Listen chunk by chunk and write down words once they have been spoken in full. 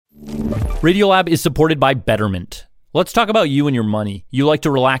Radiolab is supported by Betterment. Let's talk about you and your money. You like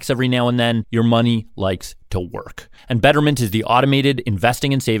to relax every now and then. Your money likes to work. And Betterment is the automated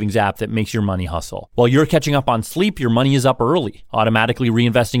investing and savings app that makes your money hustle. While you're catching up on sleep, your money is up early, automatically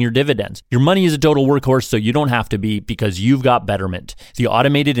reinvesting your dividends. Your money is a total workhorse, so you don't have to be, because you've got Betterment, the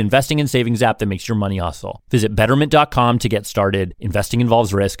automated investing and savings app that makes your money hustle. Visit Betterment.com to get started. Investing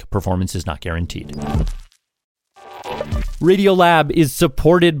involves risk. Performance is not guaranteed. Radiolab is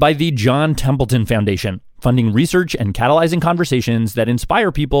supported by the John Templeton Foundation, funding research and catalyzing conversations that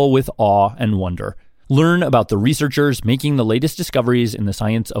inspire people with awe and wonder. Learn about the researchers making the latest discoveries in the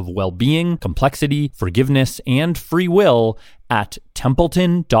science of well-being, complexity, forgiveness, and free will at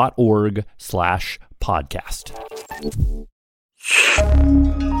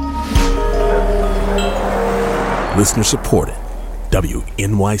templeton.org/podcast. Listener supported.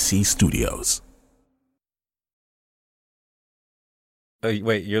 WNYC Studios. Oh,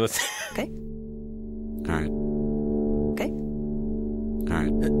 wait, you're listening? Okay. All right. Okay. All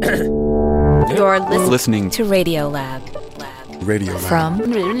right. You're Listening to Radiolab. Radio Lab. From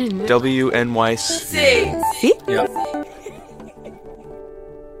WNYC. See? Yeah.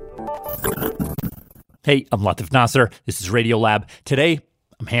 Hey, I'm Latif Nasser. This is Radiolab. Today,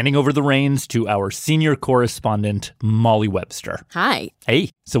 I'm handing over the reins to our senior correspondent, Molly Webster. Hi. Hey,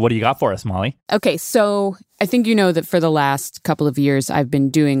 so what do you got for us, Molly? Okay, so I think you know that for the last couple of years, I've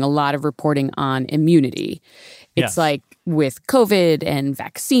been doing a lot of reporting on immunity. It's like with COVID and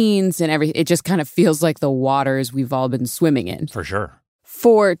vaccines and everything, it just kind of feels like the waters we've all been swimming in. For sure.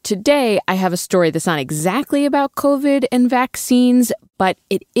 For today, I have a story that's not exactly about COVID and vaccines, but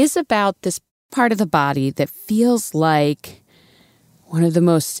it is about this part of the body that feels like one of the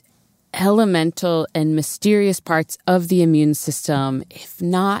most elemental and mysterious parts of the immune system, if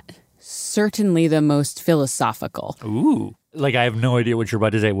not certainly the most philosophical. Ooh. Like, I have no idea what you're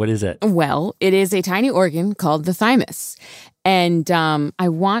about to say. What is it? Well, it is a tiny organ called the thymus. And I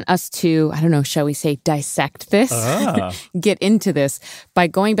want us to, I don't know, shall we say dissect this? Get into this by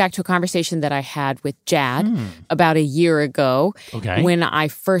going back to a conversation that I had with Jad about a year ago when I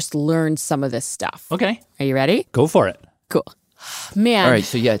first learned some of this stuff. Okay. Are you ready? Go for it. Cool. Man. All right,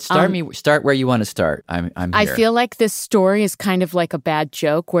 so yeah, start where you want to start. I'm here. I feel like this story is kind of like a bad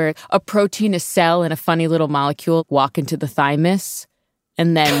joke where a protein, a cell, and a funny little molecule walk into the thymus,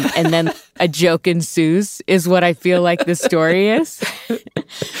 and then a joke ensues is what I feel like this story is.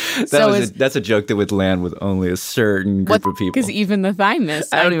 That's a joke that would land with only a certain group of people. Because even the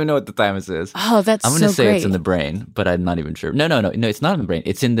thymus. I don't even know what the thymus is. Oh, that's so great. I'm going to say it's in the brain, but I'm not even sure. No, it's not in the brain.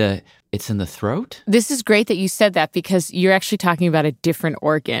 It's in the throat? This is great that you said that because you're actually talking about a different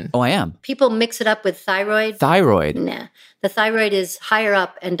organ. Oh, I am. People mix it up with thyroid. Thyroid? Nah. The thyroid is higher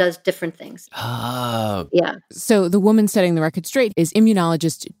up and does different things. Oh. Yeah. So the woman setting the record straight is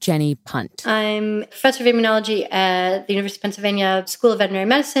immunologist Jenny Punt. I'm professor of immunology at the University of Pennsylvania School of Veterinary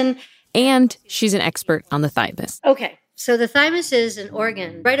Medicine. And she's an expert on the thymus. Okay. So the thymus is an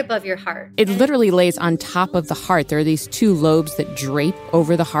organ right above your heart. It literally lays on top of the heart. There are these two lobes that drape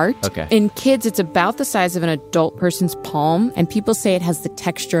over the heart. Okay. In kids, it's about the size of an adult person's palm, and people say it has the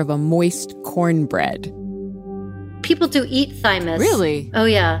texture of a moist cornbread. People do eat thymus. Really? Oh,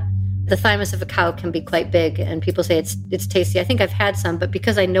 yeah. The thymus of a cow can be quite big, and people say it's tasty. I think I've had some, but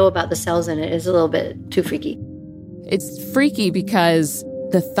because I know about the cells in it, it's a little bit too freaky. It's freaky because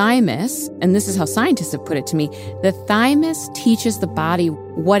the thymus, and this is how scientists have put it to me, the thymus teaches the body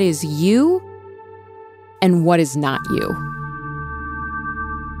what is you and what is not you.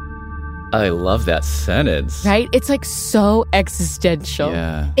 I love that sentence. Right? It's like so existential.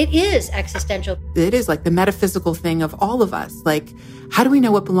 Yeah. It is existential. It is like the metaphysical thing of all of us. Like, how do we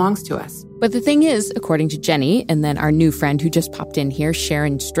know what belongs to us? But the thing is, according to Jenny, and then our new friend who just popped in here,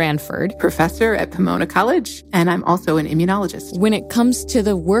 Sharon Stranford, Professor at Pomona College, and I'm also an immunologist. When it comes to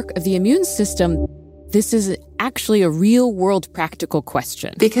the work of the immune system, this is actually a real-world practical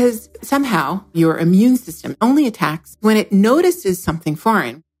question. Because somehow your immune system only attacks when it notices something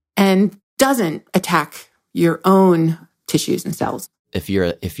foreign and doesn't attack your own tissues and cells. If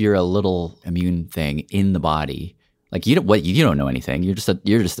you're a little immune thing in the body, like you don't know anything. You're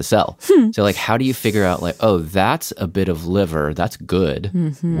just a cell. So like, how do you figure out like, oh, that's a bit of liver, that's good,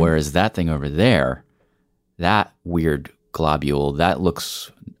 whereas that thing over there, that weird globule, that looks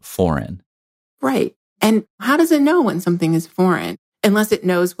foreign. Right. And how does it know when something is foreign unless it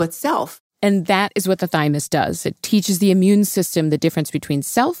knows what's self? And that is what the thymus does. It teaches the immune system the difference between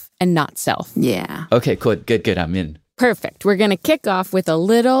self and not self. Yeah. Okay, good. I'm in. Perfect. We're going to kick off with a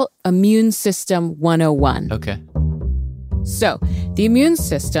little immune system 101. Okay. So, the immune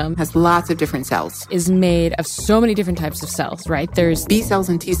system Has lots of different cells. is made of so many different types of cells, right? There's B cells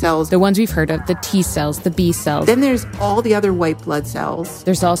and T cells. the ones we've heard of, the T cells, the B cells. Then there's all the other white blood cells.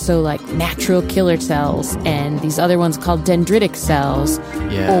 There's also like natural killer cells and these other ones called dendritic cells.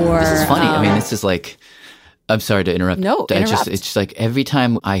 Yeah. Or, this is funny. I mean, this is like, I'm sorry to interrupt. No, interrupt. It's just like every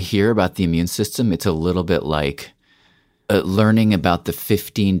time I hear about the immune system, it's a little bit like learning about the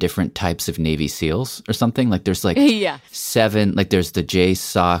 15 different types of Navy SEALs or something. Like there's like Yeah. 7, like there's the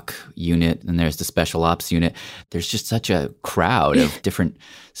JSOC unit and there's the Special Ops unit. There's just such a crowd of different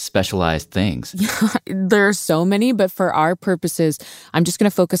specialized things. There are so many, but for our purposes, I'm just going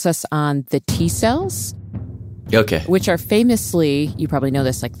to focus us on the T cells, Okay. which are famously, you probably know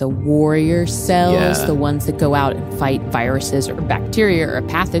this, like the warrior cells, Yeah. the ones that go out and fight viruses or bacteria or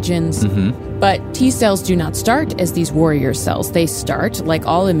pathogens. Mm-hmm. But T cells do not start as these warrior cells. They start, like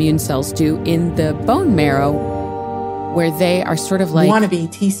all immune cells do, in the bone marrow, where they are sort of like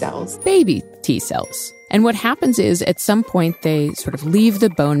Wannabe T cells. baby T cells. And what happens is at some point they sort of leave the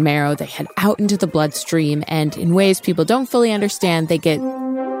bone marrow, they head out into the bloodstream, and in ways people don't fully understand, they get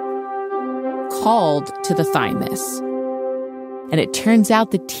called to the thymus. And it turns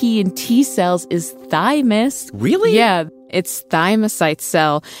out the T in T cells is thymus. Really? Yeah, it's thymocyte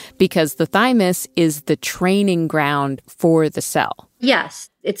cell because the thymus is the training ground for the cell. Yes,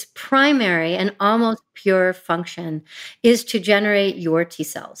 its primary and almost pure function is to generate your T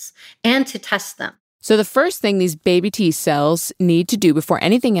cells and to test them. So the first thing these baby T cells need to do before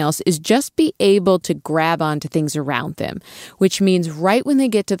anything else is just be able to grab onto things around them, which means right when they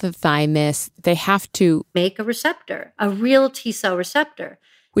get to the thymus, they have to Make a receptor, a real T cell receptor.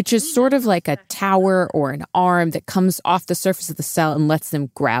 which is sort of like a tower or an arm that comes off the surface of the cell and lets them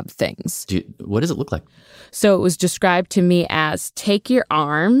grab things. What does it look like? So it was described to me as take your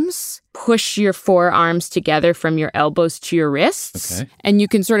arms, push your forearms together from your elbows to your wrists. Okay. And you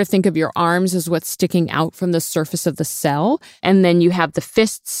can sort of think of your arms as what's sticking out from the surface of the cell. And then you have the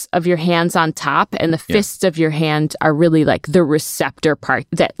fists of your hands on top, and the fists of your hand are really like the receptor part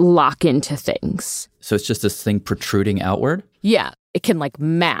that lock into things. So it's just this thing protruding outward? Yeah. It can like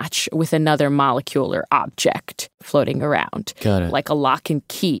match with another molecule or object floating around. Got it. Like a lock and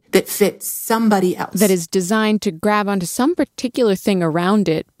key That fits somebody else. that is designed to grab onto some particular thing around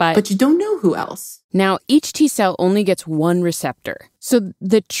it. But you don't know who else. Now, each T cell only gets one receptor. So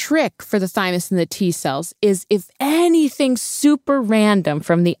the trick for the thymus and the T cells is if anything super random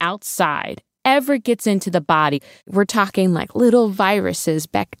from the outside ever gets into the body, we're talking like little viruses,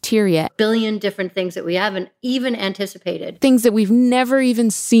 bacteria, Billion different things that we haven't even anticipated. things that we've never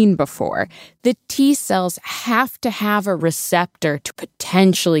even seen before. The T cells have to have a receptor to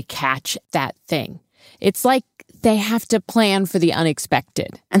potentially catch that thing. It's like they have to plan for the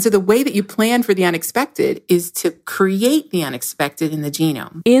unexpected. And so the way that you plan for the unexpected is to create the unexpected in the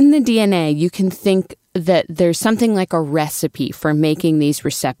genome. In the DNA, you can think that there's something like a recipe for making these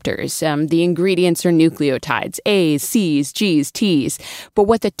receptors. The ingredients are nucleotides, A's, C's, G's, T's. But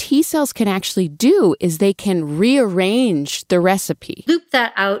what the T cells can actually do is they can rearrange the recipe. Loop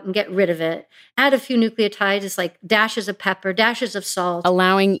that out and get rid of it. Add a few nucleotides, it's like dashes of pepper, dashes of salt.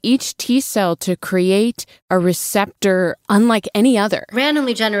 Allowing each T cell to create a receptor unlike any other.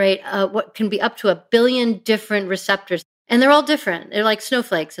 Randomly generate what can be up to 1 billion different receptors. And they're all different. They're like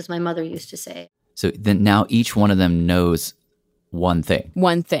snowflakes, as my mother used to say. So then now each one of them knows one thing.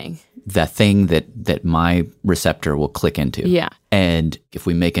 One thing. The thing that my receptor will click into. Yeah. And if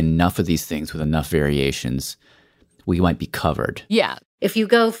we make enough of these things with enough variations, we might be covered. Yeah. If you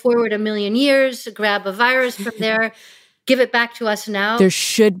go forward 1 million years, grab a virus from there, give it back to us now, There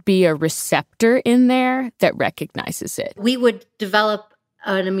should be a receptor in there that recognizes it. we would develop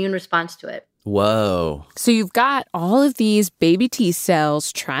an immune response to it. Whoa. So you've got all of these baby T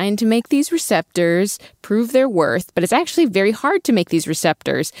cells trying to make these receptors, prove their worth, but it's actually very hard to make these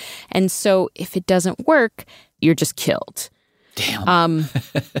receptors. And so if it doesn't work, you're just killed. Damn.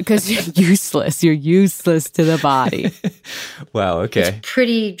 Because you're useless. You're useless to the body. Wow, okay.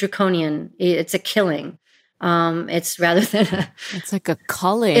 Pretty draconian. It's a killing. It's rather than a... It's like a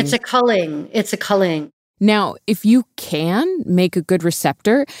culling. It's a culling. It's a culling. Now, if you can make a good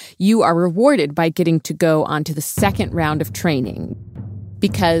receptor, you are rewarded by getting to go onto the second round of training.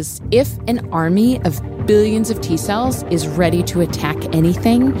 Because if an army of billions of T cells is ready to attack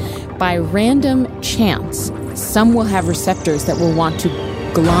anything, by random chance, some will have receptors that will want to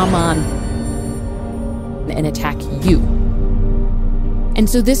glom on and attack you. And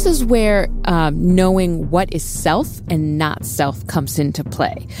so this is where knowing what is self and not self comes into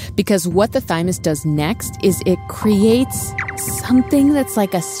play. Because what the thymus does next is it creates something that's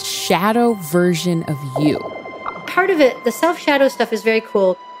like a shadow version of you. part of it, the self-shadow stuff is very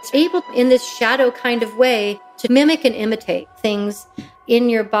cool. It's able, in this shadow kind of way, to mimic and imitate things in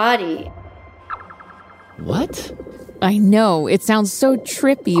your body. What? I know, it sounds so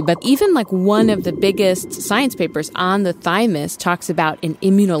trippy, but even like one of the biggest science papers on the thymus talks about an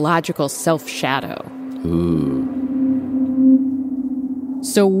immunological self-shadow. Ooh.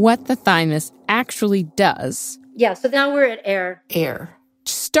 So what the thymus actually does... Yeah, so now we're at air. Air.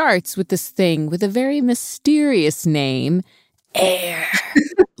 Starts with this thing with a very mysterious name, air.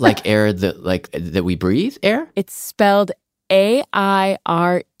 Like air that we breathe? Air? It's spelled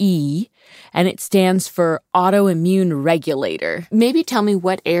AIRE, and it stands for autoimmune regulator. Maybe tell me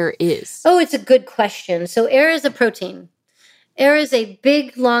what air is. Oh, it's a good question. So air is a protein. Air is a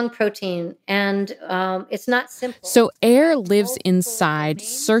big, long protein, and it's not simple. So air lives inside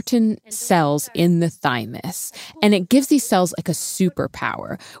certain cells in the thymus, and it gives these cells like a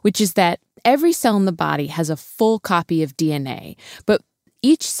superpower, which is that every cell in the body has a full copy of DNA, but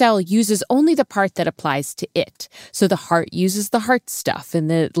each cell uses only the part that applies to it. So the heart uses the heart stuff, and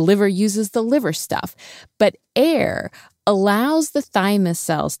the liver uses the liver stuff. But air allows the thymus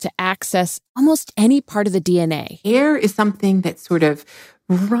cells to access almost any part of the DNA. Air is something that sort of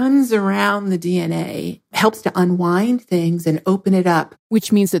runs around the DNA, helps to unwind things and open it up.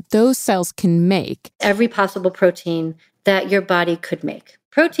 Which means that those cells can make every possible protein that your body could make.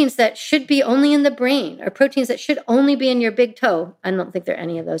 Proteins that should be only in the brain, or proteins that should only be in your big toe. I don't think there are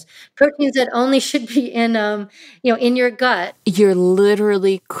any of those. Proteins that only should be in, in your gut. You're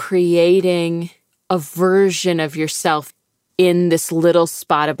literally creating a version of yourself in this little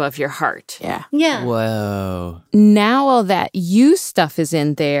spot above your heart. Yeah. Yeah. Whoa. Now all that you stuff is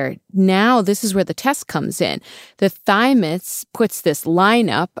in there. Now this is where the test comes in. The thymus puts this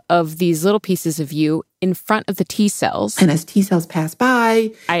lineup of these little pieces of you in front of the T cells. And as T cells pass by,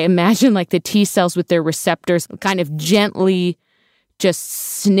 I imagine like the T cells with their receptors kind of gently just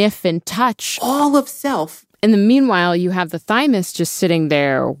sniff and touch all of self. In the meanwhile, you have the thymus just sitting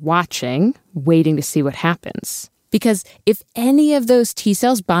there watching, waiting to see what happens. Because if any of those T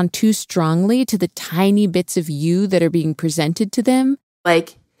cells bond too strongly to the tiny bits of you that are being presented to them,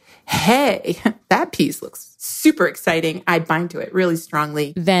 like, hey, that piece looks super exciting, I bind to it really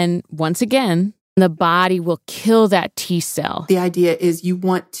strongly. Then once again, the body will kill that T cell. The idea is you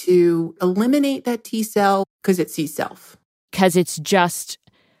want to eliminate that T cell because it sees self. Because it's just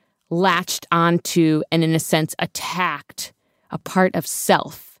latched onto and, in a sense, attacked a part of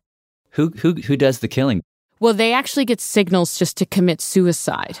self. Who does the killing? Well, they actually get signals just to commit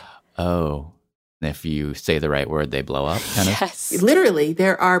suicide. Oh. If you say the right word, they blow up, kind of? Yes. Literally,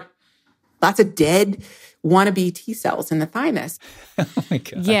 there are lots of dead wannabe T cells in the thymus. Oh, my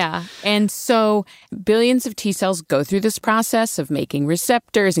God. Yeah. And so billions of T cells go through this process of making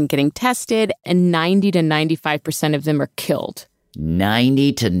receptors and getting tested, and 90 to 95% of them are killed.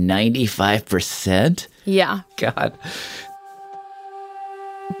 90 to 95%? Yeah. God.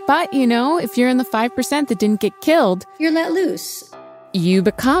 But, if you're in the 5% that didn't get killed, you're let loose. You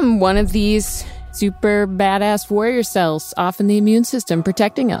become one of these super badass warrior cells off in the immune system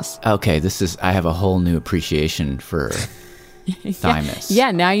protecting us. Okay, I have a whole new appreciation for thymus.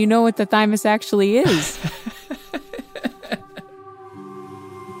 Yeah, now you know what the thymus actually is.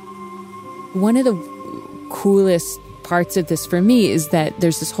 One of the coolest parts of this for me is that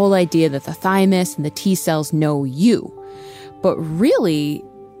there's this whole idea that the thymus and the T cells know you. But really,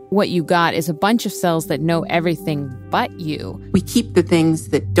 what you got is a bunch of cells that know everything but you. We keep the things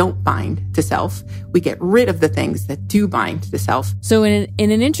that don't bind to self. We get rid of the things that do bind to self. So in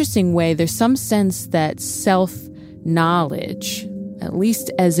an interesting way, there's some sense that self-knowledge, at least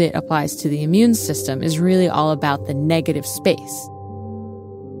as it applies to the immune system, is really all about the negative space.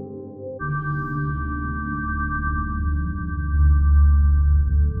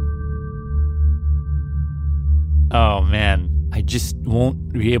 Oh, man. I just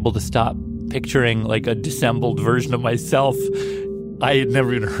won't be able to stop picturing like a dissembled version of myself. I had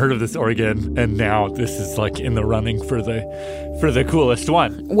never even heard of this organ, and now this is like in the running for the coolest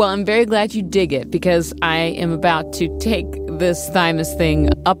one. Well, I'm very glad you dig it, because I am about to take this thymus thing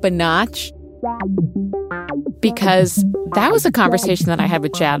up a notch. Because that was a conversation that I had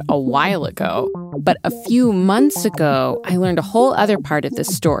with Chad a while ago. But a few months ago, I learned a whole other part of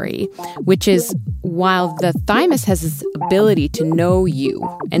this story, which is while the thymus has this ability to know you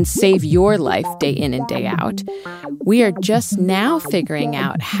and save your life day in and day out, we are just now figuring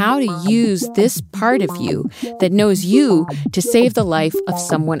out how to use this part of you that knows you to save the life of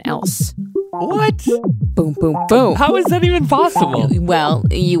someone else. What? Boom, boom, boom. How is that even possible? Well,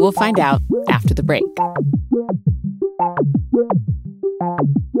 you will find out after the break.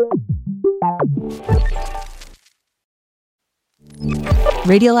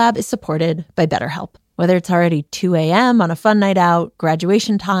 Radiolab is supported by BetterHelp. Whether it's already 2 a.m. on a fun night out,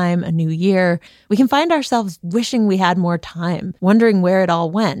 graduation time, a new year, we can find ourselves wishing we had more time, wondering where it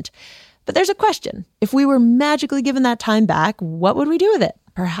all went. But there's a question. If we were magically given that time back, what would we do with it?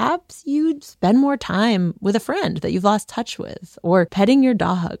 Perhaps you'd spend more time with a friend that you've lost touch with, or petting your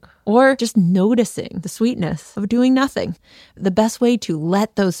dog, or just noticing the sweetness of doing nothing. The best way to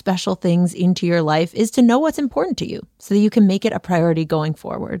let those special things into your life is to know what's important to you so that you can make it a priority going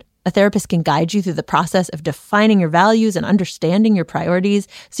forward. A therapist can guide you through the process of defining your values and understanding your priorities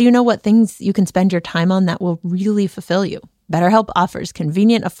so you know what things you can spend your time on that will really fulfill you. BetterHelp offers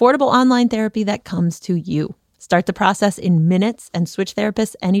convenient, affordable online therapy that comes to you. Start the process in minutes and switch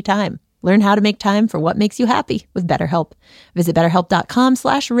therapists anytime. Learn how to make time for what makes you happy with BetterHelp. Visit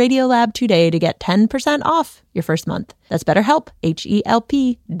BetterHelp.com/Radiolab today to get 10% off your first month. That's BetterHelp,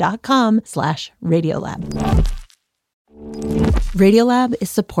 HELP.com/Radiolab. Radiolab is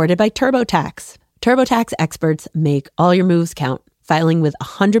supported by TurboTax. TurboTax experts make all your moves count, filing with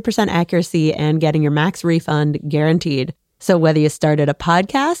 100% accuracy and getting your max refund guaranteed. So whether you started a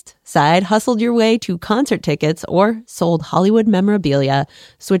podcast, side hustled your way to concert tickets, or sold Hollywood memorabilia,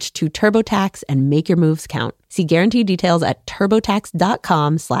 switch to TurboTax and make your moves count. See guarantee details at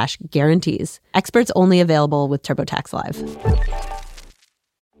turbotax.com/guarantees. Experts only available with TurboTax Live.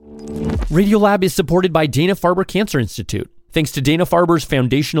 Radiolab is supported by Dana-Farber Cancer Institute. Thanks to Dana-Farber's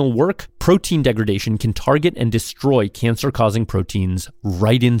foundational work, protein degradation can target and destroy cancer-causing proteins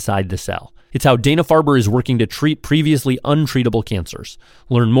right inside the cell. It's how Dana-Farber is working to treat previously untreatable cancers.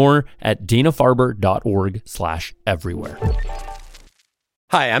 Learn more at danafarber.org/everywhere.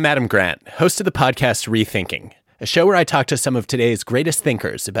 Hi, I'm Adam Grant, host of the podcast Rethinking, a show where I talk to some of today's greatest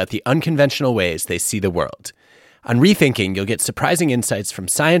thinkers about the unconventional ways they see the world. On Rethinking, you'll get surprising insights from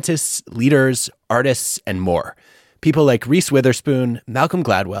scientists, leaders, artists, and more. People like Reese Witherspoon, Malcolm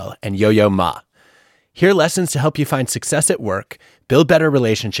Gladwell, and Yo-Yo Ma. Hear lessons to help you find success at work, build better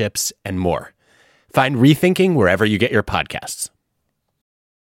relationships, and more. Find Rethinking wherever you get your podcasts.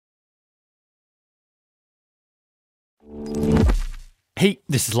 Hey,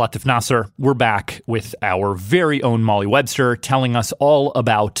 this is Latif Nasser. We're back with our very own Molly Webster telling us all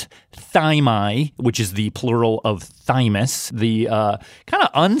about Thymi, which is the plural of Thymus, the kind of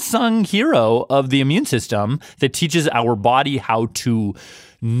unsung hero of the immune system that teaches our body how to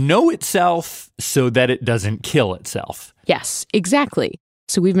know itself so that it doesn't kill itself. Yes, exactly.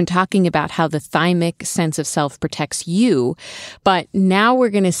 So we've been talking about how the thymic sense of self protects you, but now we're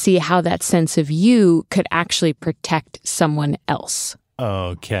going to see how that sense of you could actually protect someone else.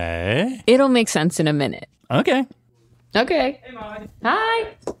 Okay. It'll make sense in a minute. Okay. Okay. Hey, Molly. Hi.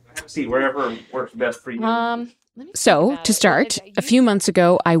 See, wherever works best for you. So, to start, a few months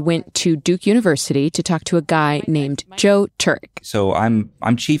ago, I went to Duke University to talk to a guy named Joe Turek. So I'm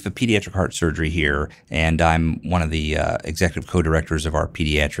chief of pediatric heart surgery here, and I'm one of the executive co-directors of our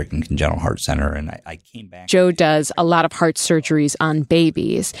pediatric and congenital heart center. And I came back. Joe does a lot of heart surgeries on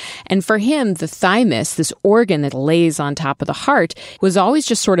babies. And for him, the thymus, this organ that lays on top of the heart, was always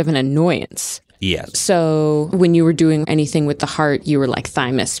just sort of an annoyance. Yes. So when you were doing anything with the heart, you were like,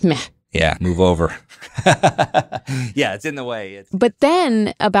 thymus, meh. Yeah, move over. Yeah, it's in the way. But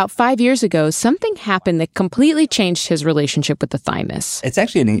then, about 5 years ago, something happened that completely changed his relationship with the thymus. It's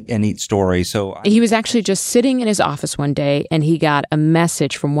actually a neat story. So he was actually just sitting in his office one day, and he got a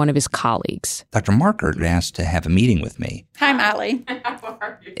message from one of his colleagues. Dr. Markert asked to have a meeting with me. Hi, Molly.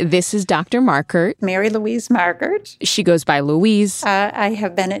 This is Dr. Markert. Mary Louise Markert. She goes by Louise. I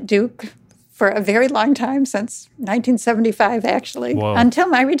have been at Duke for a very long time, since 1975, actually, Whoa. Until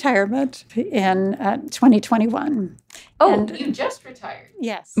my retirement in 2021. Oh, and you just retired.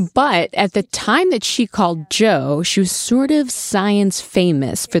 Yes. But at the time that she called Joe, she was sort of science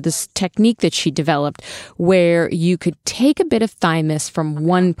famous for this technique that she developed where you could take a bit of thymus from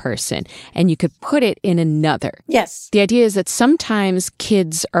one person and you could put it in another. Yes. The idea is that sometimes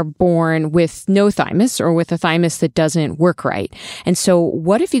kids are born with no thymus or with a thymus that doesn't work right. And so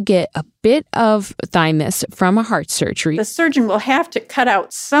what if you get a bit of thymus from a heart surgery? The surgeon will have to cut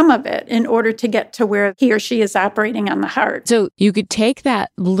out some of it in order to get to where he or she is operating on the heart. So you could take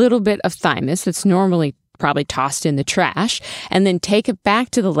that little bit of thymus that's normally probably tossed in the trash and then take it back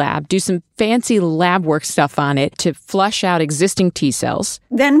to the lab, do some fancy lab work stuff on it to flush out existing T cells.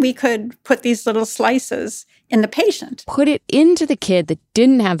 Then we could put these little slices in the patient. Put it into the kid that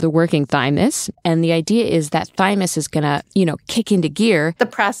didn't have the working thymus. And the idea is that thymus is going to, kick into gear the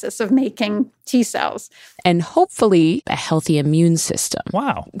process of making T cells. And hopefully a healthy immune system.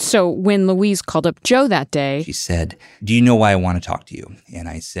 Wow. So when Louise called up Joe that day, She said, "Do you know why I want to talk to you?" And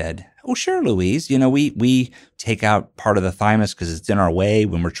I said, Oh, sure, Louise. You know, we take out part of the thymus because it's in our way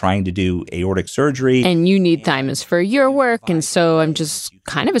when we're trying to do aortic surgery. And you need thymus for your work, and so I'm just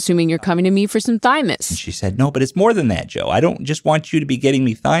kind of assuming you're coming to me for some thymus. And she said, no, but it's more than that, Joe. I don't just want you to be getting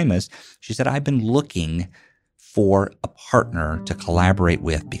me thymus. She said, I've been looking for a partner to collaborate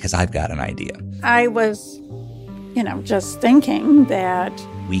with because I've got an idea. I was, just thinking that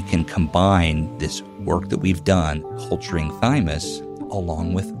we can combine this work that we've done, culturing thymus,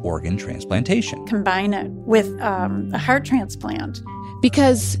 along with organ transplantation. Combine it with a heart transplant.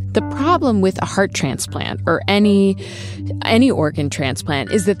 Because the problem with a heart transplant or any organ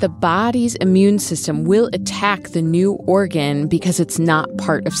transplant is that the body's immune system will attack the new organ because it's not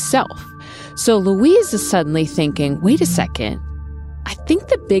part of self. So Louise is suddenly thinking, wait a second, I think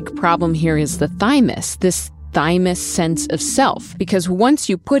the big problem here is the thymus, this thymus sense of self. Because once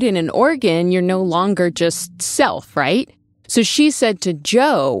you put in an organ, you're no longer just self, right? So she said to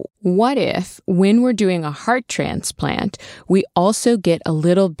Joe, what if when we're doing a heart transplant, we also get a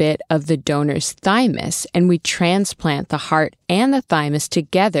little bit of the donor's thymus and we transplant the heart and the thymus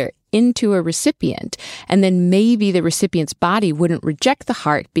together into a recipient, and then maybe the recipient's body wouldn't reject the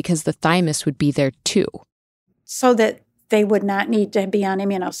heart because the thymus would be there too. So that they would not need to be on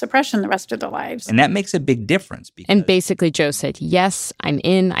immunosuppression the rest of their lives. And that makes a big difference. And basically Joe said, yes, I'm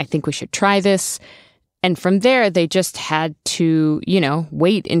in. I think we should try this. And from there, they just had to,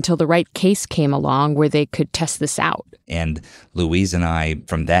 wait until the right case came along where they could test this out. And Louise and I,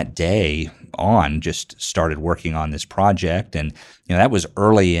 from that day on, just started working on this project. And, that was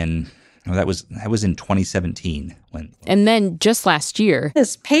early in, that was in 2017. And then just last year,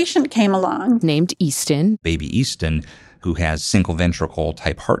 this patient came along. Named Easton. Baby Easton, who has single ventricle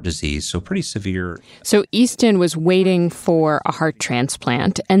type heart disease, so pretty severe. So Easton was waiting for a heart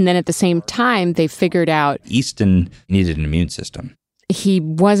transplant, and then at the same time, they figured out Easton needed an immune system. He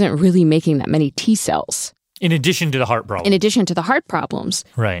wasn't really making that many T cells. In addition to the heart problems.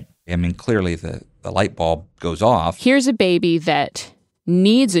 Right. I mean, clearly the light bulb goes off. Here's a baby that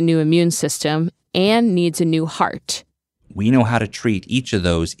needs a new immune system and needs a new heart. We know how to treat each of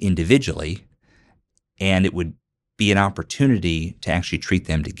those individually, and it would be an opportunity to actually treat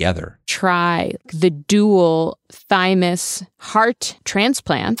them together. Try the dual thymus heart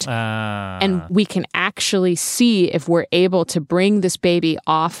transplant, and we can actually see if we're able to bring this baby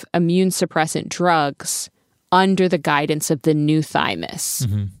off immune suppressant drugs under the guidance of the new thymus.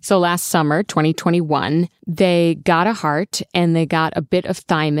 Mm-hmm. So last summer, 2021, they got a heart and they got a bit of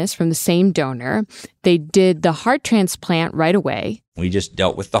thymus from the same donor. They did the heart transplant right away. We just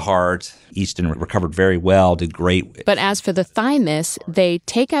dealt with the heart. Easton recovered very well, did great. But as for the thymus, they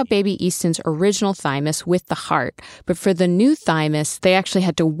take out baby Easton's original thymus with the heart. But for the new thymus, they actually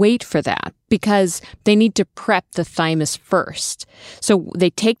had to wait for that because they need to prep the thymus first. So they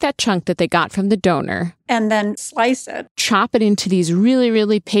take that chunk that they got from the donor and then slice it, chop it into these really,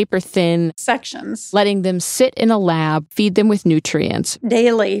 really paper-thin sections, letting them sit in a lab, feed them with nutrients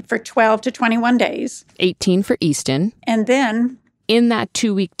daily for 12 to 21 days. 18 for Easton. And then in that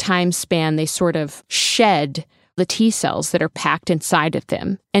 2-week time span, they sort of shed the T cells that are packed inside of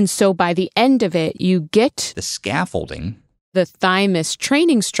them. And so by the end of it, you get the scaffolding, the thymus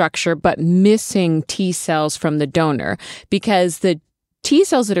training structure, but missing T cells from the donor, because the T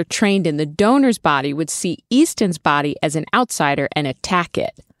cells that are trained in the donor's body would see Easton's body as an outsider and attack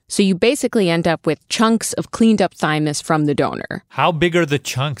it. So you basically end up with chunks of cleaned up thymus from the donor. How big are the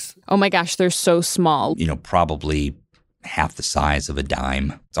chunks? Oh my gosh, they're so small. Probably half the size of a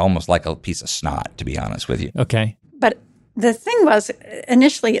dime. It's almost like a piece of snot, to be honest with you. Okay. But the thing was,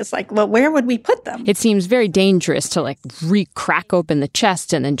 initially, it's like, well, where would we put them? It seems very dangerous to crack open the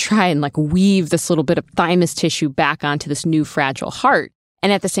chest and then try and weave this little bit of thymus tissue back onto this new fragile heart.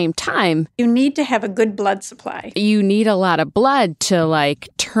 And at the same time, you need to have a good blood supply. You need a lot of blood to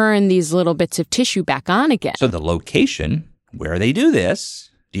turn these little bits of tissue back on again. So the location where they do this,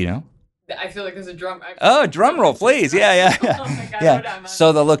 do you know? I feel like there's a drum. Oh, drum roll, please. Yeah. Oh my God, yeah.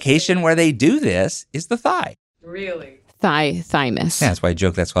 So the location where they do this is the thigh. Really? Thymus. Yeah, that's why I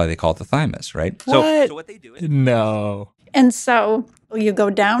joke. That's why they call it the thymus, right? What? So what they do is... No. And so you go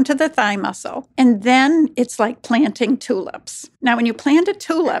down to the thigh muscle, and then it's like planting tulips. Now, when you plant a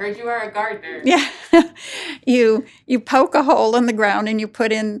tulip... I heard you are a gardener. Yeah. you poke a hole in the ground, and you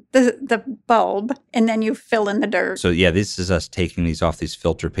put in the bulb, and then you fill in the dirt. So, yeah, this is us taking these off these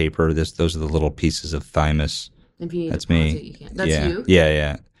filter paper. Those are the little pieces of thymus. That's me. That's you?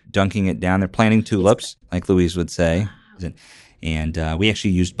 Yeah. Dunking it down. They're planting tulips, like Louise would say. And we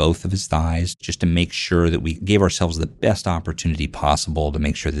actually used both of his thighs just to make sure that we gave ourselves the best opportunity possible to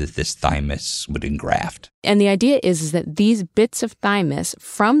make sure that this thymus would engraft. And the idea is that these bits of thymus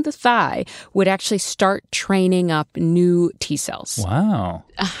from the thigh would actually start training up new T cells. Wow.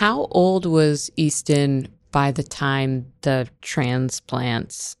 How old was Easton by the time the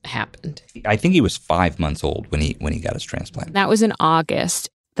transplants happened? I think he was 5 months old when he got his transplant. That was in August.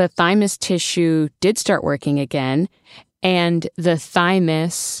 The thymus tissue did start working again, and the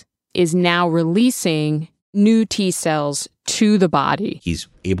thymus is now releasing new T cells to the body. He's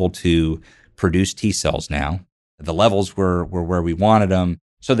able to produce T cells now. The levels were where we wanted them.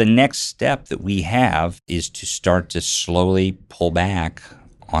 So the next step that we have is to start to slowly pull back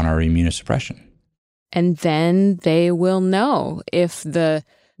on our immunosuppression. And then they will know if the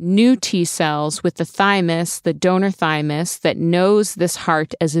new T cells with the thymus, the donor thymus that knows this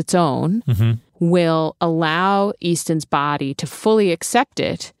heart as its own, will allow Easton's body to fully accept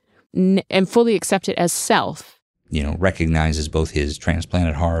it and fully accept it as self. Recognizes both his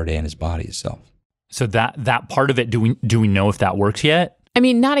transplanted heart and his body itself. So that part of it, do we know if that works yet? I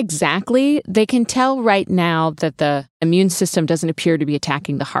mean, not exactly. They can tell right now that the immune system doesn't appear to be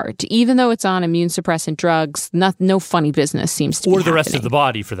attacking the heart. Even though it's on immune suppressant drugs, no funny business seems to be happening. Or the rest of the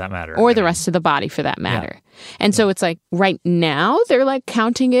body, for that matter. Or the rest of the body, for that matter. Yeah. And so it's like, right now, they're like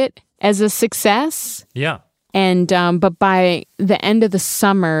counting it as a success. Yeah. And but by the end of the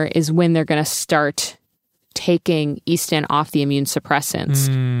summer is when they're going to start taking Easton off the immune suppressants.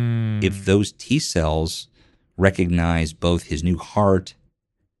 If those T cells recognize both his new heart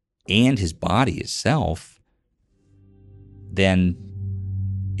and his body itself, then,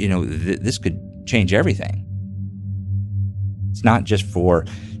 this could change everything. It's not just for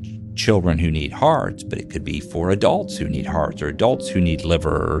children who need hearts, but it could be for adults who need hearts, or adults who need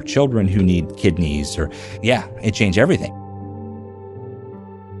liver, or children who need kidneys, it changed everything.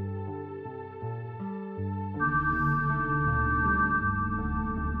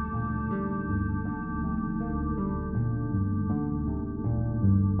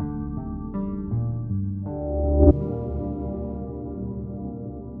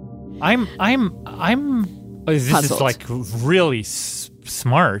 This puzzled. is like really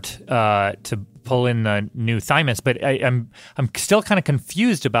smart to pull in the new thymus, but I'm still kind of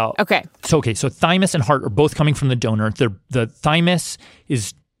confused about. Okay. So thymus and heart are both coming from the donor. The thymus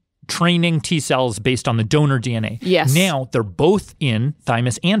is training T cells based on the donor DNA. Yes. Now they're both in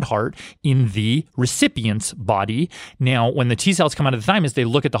thymus and heart in the recipient's body. Now, when the T cells come out of the thymus, they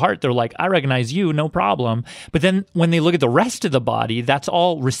look at the heart. They're like, I recognize you, no problem. But then when they look at the rest of the body, that's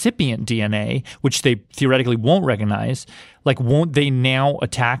all recipient DNA, which they theoretically won't recognize. Like, won't they now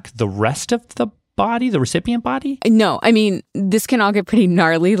attack the rest of the body, the recipient body? No, I mean, this can all get pretty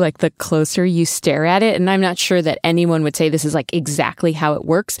gnarly, like the closer you stare at it. And I'm not sure that anyone would say this is like exactly how it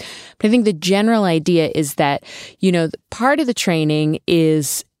works. But I think the general idea is that, part of the training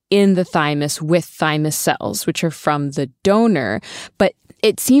is in the thymus with thymus cells, which are from the donor. But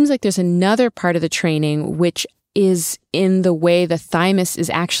it seems like there's another part of the training which is in the way the thymus is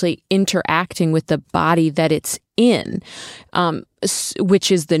actually interacting with the body that it's in,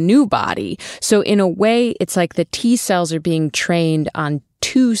 which is the new body. So in a way, it's like the T cells are being trained on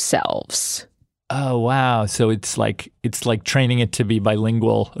two selves. Oh, wow. So it's like training it to be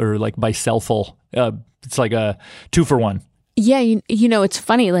bilingual or like biselfal. It's like a 2-for-1. Yeah, it's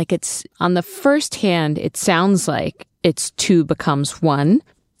funny. Like, it's on the first hand, it sounds like it's 2 becomes 1.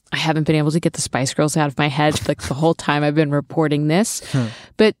 I haven't been able to get the Spice Girls out of my head like the whole time I've been reporting this.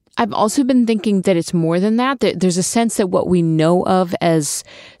 But I've also been thinking that it's more than that. There's a sense that what we know of as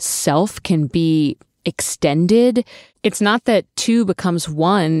self can be extended. It's not that 2 becomes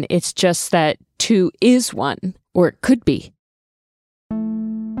 1. It's just that 2 is 1, or it could be.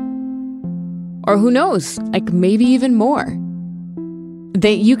 Or who knows, like maybe even more.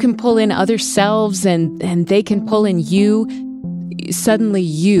 You can pull in other selves and they can pull in you. Suddenly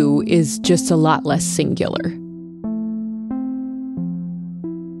you is just a lot less singular.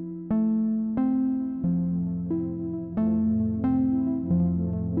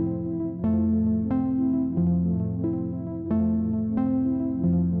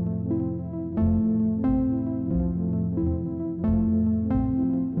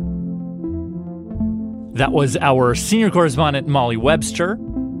 That was our senior correspondent, Molly Webster.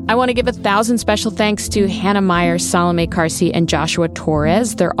 I want to give 1,000 special thanks to Hannah Meyer, Salome Carsey, and Joshua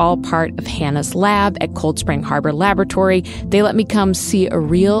Torres. They're all part of Hannah's lab at Cold Spring Harbor Laboratory. They let me come see a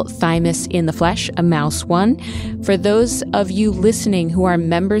real thymus in the flesh, a mouse one. For those of you listening who are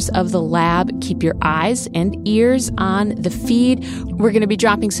members of the lab, keep your eyes and ears on the feed. We're going to be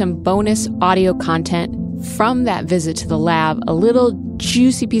dropping some bonus audio content from that visit to the lab a little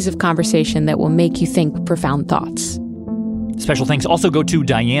juicy piece of conversation that will make you think profound thoughts. Special thanks also go to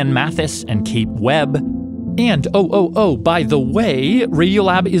Diane Mathis and Kate Webb. And, by the way,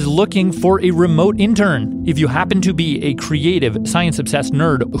 Radiolab is looking for a remote intern. If you happen to be a creative, science-obsessed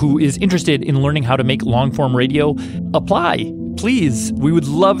nerd who is interested in learning how to make long-form radio, apply. Please, we would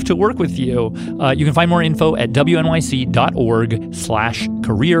love to work with you. You can find more info at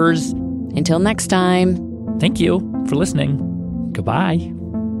wnyc.org/careers. Until next time. Thank you for listening. Goodbye.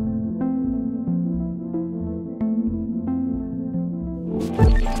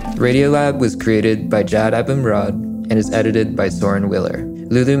 Radiolab was created by Jad Abumrad and is edited by Soren Willer.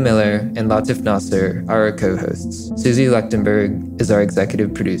 Lulu Miller and Latif Nasser are our co-hosts. Susie Lechtenberg is our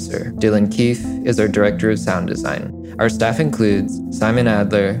executive producer. Dylan Keefe is our director of sound design. Our staff includes Simon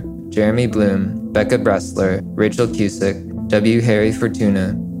Adler, Jeremy Bloom, Becca Bressler, Rachel Cusick, W. Harry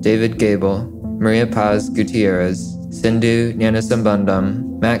Fortuna, David Gable, Maria Paz Gutierrez, Sindhu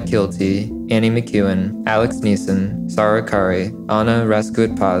Nyanasambandam, Matt Kilty, Annie McEwen, Alex Neeson, Sarah Kari, Anna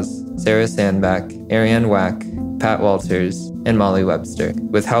Raskuit Paz, Sarah Sandback, Ariane Wack, Pat Walters, and Molly Webster,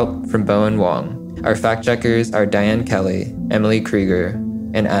 with help from Bowen Wong. Our fact-checkers are Diane Kelly, Emily Krieger,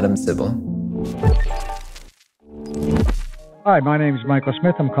 and Adam Sybil. Hi, my name is Michael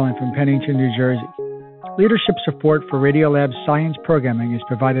Smith. I'm calling from Pennington, New Jersey. Leadership support for Radiolab's science programming is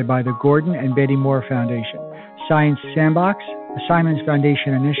provided by the Gordon and Betty Moore Foundation, Science Sandbox, the Simons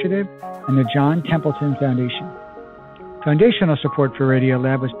Foundation Initiative, and the John Templeton Foundation. Foundational support for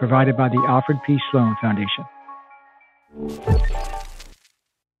Radiolab was provided by the Alfred P. Sloan Foundation.